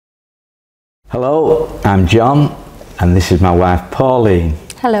Hello, I'm John, and this is my wife Pauline.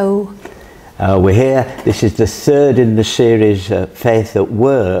 Hello. We're here. This is the third in the series, Faith at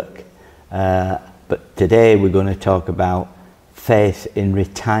Work, but today we're going to talk about faith in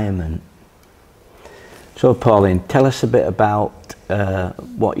retirement. So Pauline, tell us a bit about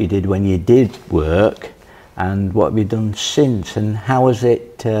what you did when you did work, and what have you done since, and how has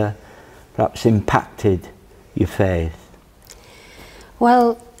it perhaps impacted your faith?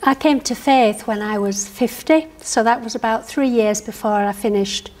 Well, I came to faith when I was 50, so that was about 3 years before I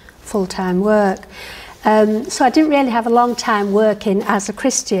finished full-time work. So I didn't really have a long time working as a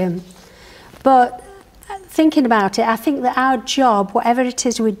Christian. But thinking about it, I think that our job, whatever it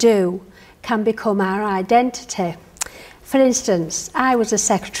is we do, can become our identity. For instance, I was a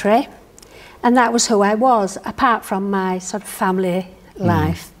secretary, and that was who I was, apart from my sort of family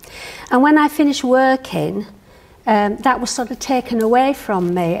life. And when I finished working, that was sort of taken away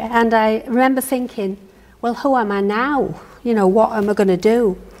from me, and I remember thinking, well, who am I now? You know, what am I going to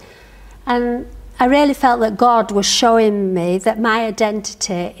do? And I really felt that God was showing me that my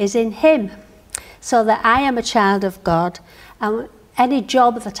identity is in Him, so that I am a child of God, and any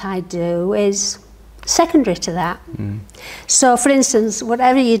job that I do is secondary to that. So, for instance,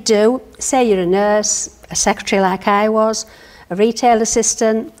 whatever you do, say you're a nurse, a secretary like I was, a retail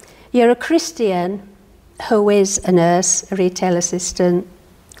assistant, you're a Christian who is a nurse, a retail assistant,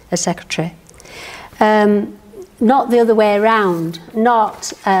 a secretary. Not the other way around,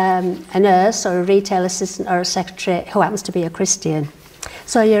 not a nurse or a retail assistant or a secretary who happens to be a Christian.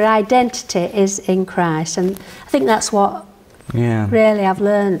 So your identity is in Christ, and I think that's what really I've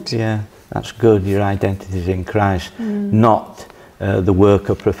learnt. Yeah, that's good, your identity is in Christ, not the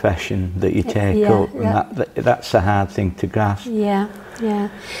work or profession that you take up, and that's a hard thing to grasp. Yeah.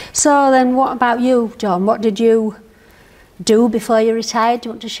 So then what about you, John? What did you do before you retired? Do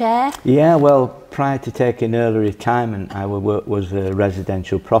you want to share? Yeah, well, prior to taking early retirement, I was a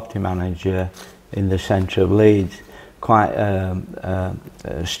residential property manager in the centre of Leeds. Quite a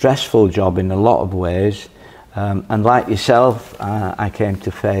stressful job in a lot of ways. And like yourself, I came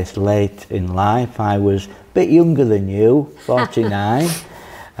to faith late in life. I was a bit younger than you, 49.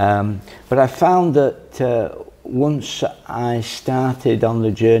 But I found that once I started on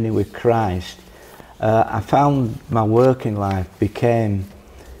the journey with Christ, I found my working life became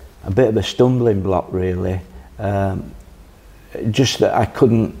a bit of a stumbling block, really. Just that I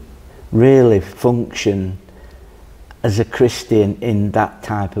couldn't really function as a Christian in that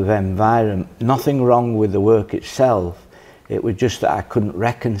type of environment. Nothing wrong with the work itself. It was just that I couldn't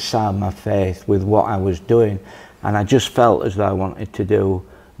reconcile my faith with what I was doing, and I just felt as though I wanted to do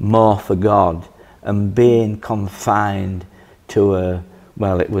more for God. And being confined to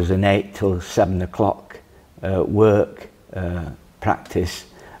it was an 8 till 7 o'clock work practice,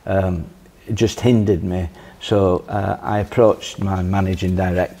 just hindered me. So I approached my managing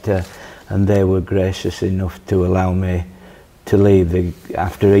director, and they were gracious enough to allow me to leave.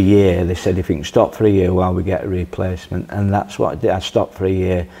 After a year, they said, if you can stop for a year while we get a replacement. And that's what I did. I stopped for a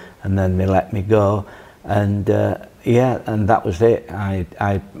year, and then they let me go. And and that was it.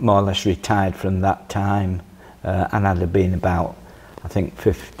 I more or less retired from that time, and I'd have been about, I think,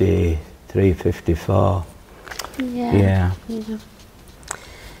 53, 54. Yeah.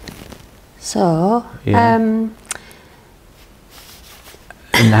 So, and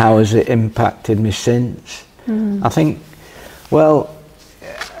how has it impacted me since? I think, well,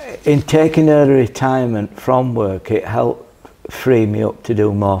 in taking early retirement from work, it helped free me up to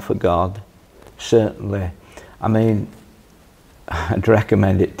do more for God, certainly. I mean, I'd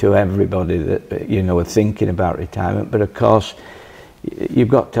recommend it to everybody that, you know, are thinking about retirement, but of course, you've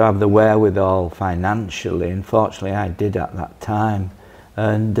got to have the wherewithal financially. Unfortunately, I did at that time.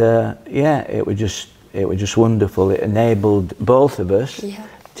 And it was just wonderful. It enabled both of us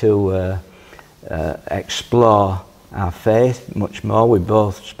to explore our faith much more. We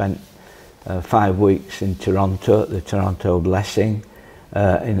both spent 5 weeks in Toronto, at the Toronto Blessing,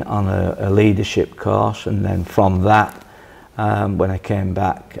 on a leadership course, and then from that, when I came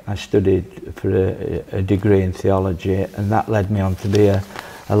back, I studied for a degree in theology, and that led me on to be a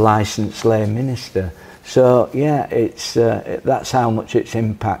licensed lay minister. So yeah, that's how much it's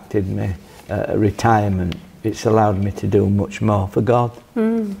impacted me. Retirement, it's allowed me to do much more for God.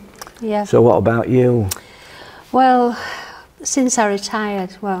 So what about you? Well, since I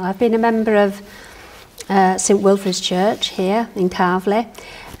retired, I've been a member of St Wilfrid's Church here in Calverley,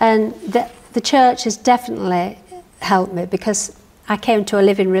 and the church has definitely helped me, because I came to a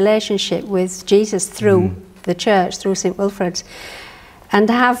living relationship with Jesus through the church, through St Wilfrid's, and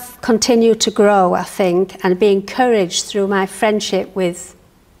have continued to grow, I think, and be encouraged through my friendship with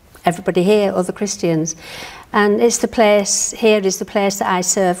everybody here, other Christians. And it's the place, here is the place that I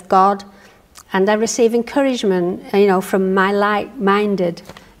serve God, and I receive encouragement, you know, from my like-minded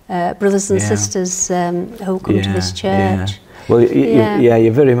brothers and sisters who come to this church. Well,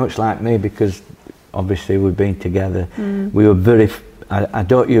 you're very much like me, because obviously we've been together. We were very, I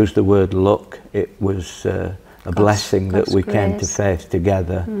don't use the word luck, it was a blessing that we came to faith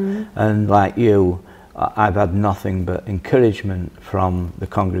together. And like you, I've had nothing but encouragement from the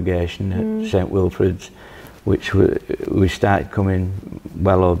congregation at St Wilfrid's, which we started coming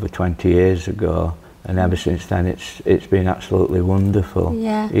well over 20 years ago, and ever since then it's been absolutely wonderful.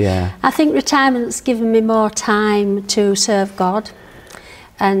 Yeah. I think retirement's given me more time to serve God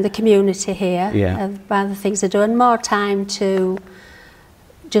and the community here by the things I do, and more time to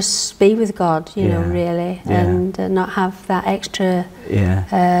just be with God, you know, really, and not have that extra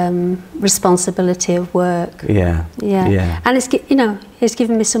responsibility of work. And it's, you know, it's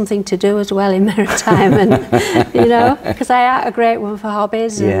given me something to do as well in my retirement, you know, because I am a great one for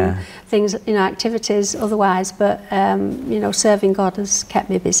hobbies and things, you know, activities otherwise, but you know, serving God has kept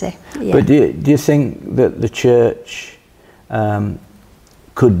me busy. But do you think that the church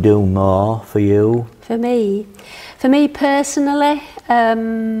could do more for you? For me personally,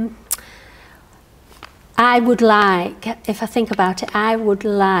 I would like, if I think about it, I would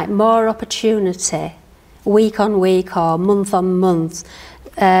like more opportunity, week on week or month on month,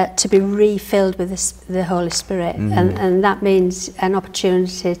 to be refilled with the Holy Spirit, and that means an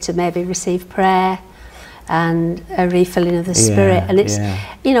opportunity to maybe receive prayer and a refilling of the Spirit. And it's,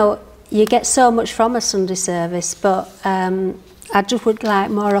 you know, you get so much from a Sunday service, but I just would like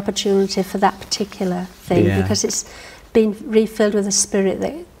more opportunity for that particular thing, because it's been refilled with a Spirit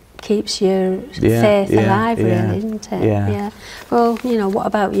that keeps your faith alive, really, isn't it? Well, you know, what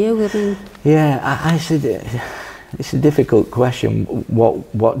about you? I mean, I said it's a difficult question.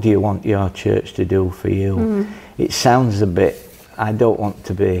 What do you want your church to do for you? It sounds a bit, I don't want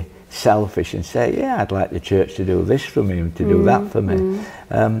to be selfish and say, I'd like the church to do this for me and to do that for me.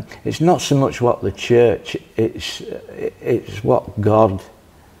 It's not so much what the church, it's what God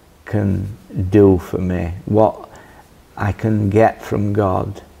can do for me, what I can get from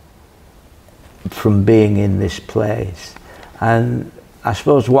God from being in this place. And I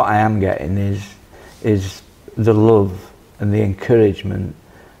suppose what I am getting is the love and the encouragement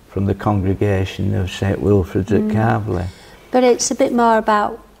from the congregation of St Wilfrid's at Calverley. But it's a bit more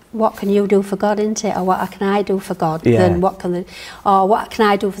about what can you do for God, isn't it? Or what can I do for God? Than what can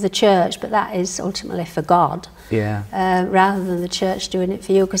I do for the church? But that is ultimately for God. Rather than the church doing it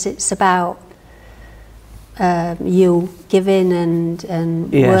for you, because it's about you giving and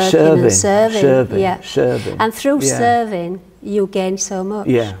working and serving. And through serving, you gain so much.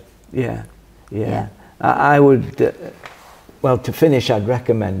 I would, well, to finish, I'd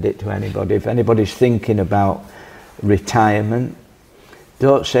recommend it to anybody. If anybody's thinking about retirement,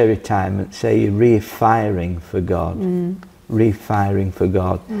 don't say retirement, say you're refiring for God. Refiring for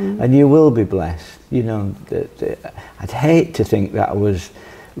God. And you will be blessed. You know, I'd hate to think that I was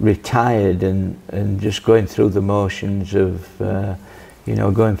retired and just going through the motions of, you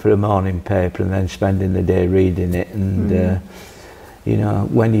know, going for a morning paper and then spending the day reading it. And, you know,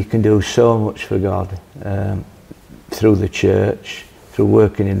 when you can do so much for God through the church, through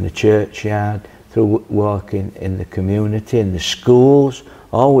working in the churchyard, through working in the community, in the schools,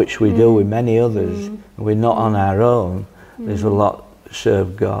 all which we do with many others. We're not on our own. There's a lot to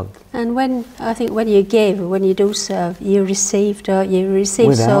serve God. And I think when you give, when you do serve, you receive, don't you? You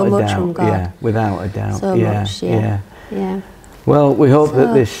receive so much from God. Yeah, without a doubt. So much, Well, we hope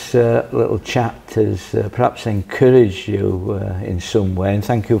that this little chat has perhaps encouraged you in some way, and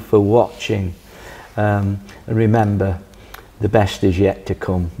thank you for watching. And remember, the best is yet to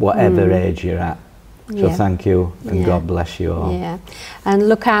come, whatever age you're at. So thank you, and God bless you all. And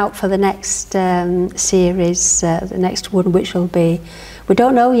look out for the next series, the next one, which will be, we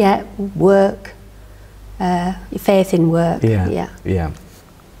don't know yet, work, faith in work.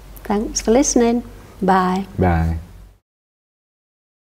 Thanks for listening. Bye. Bye.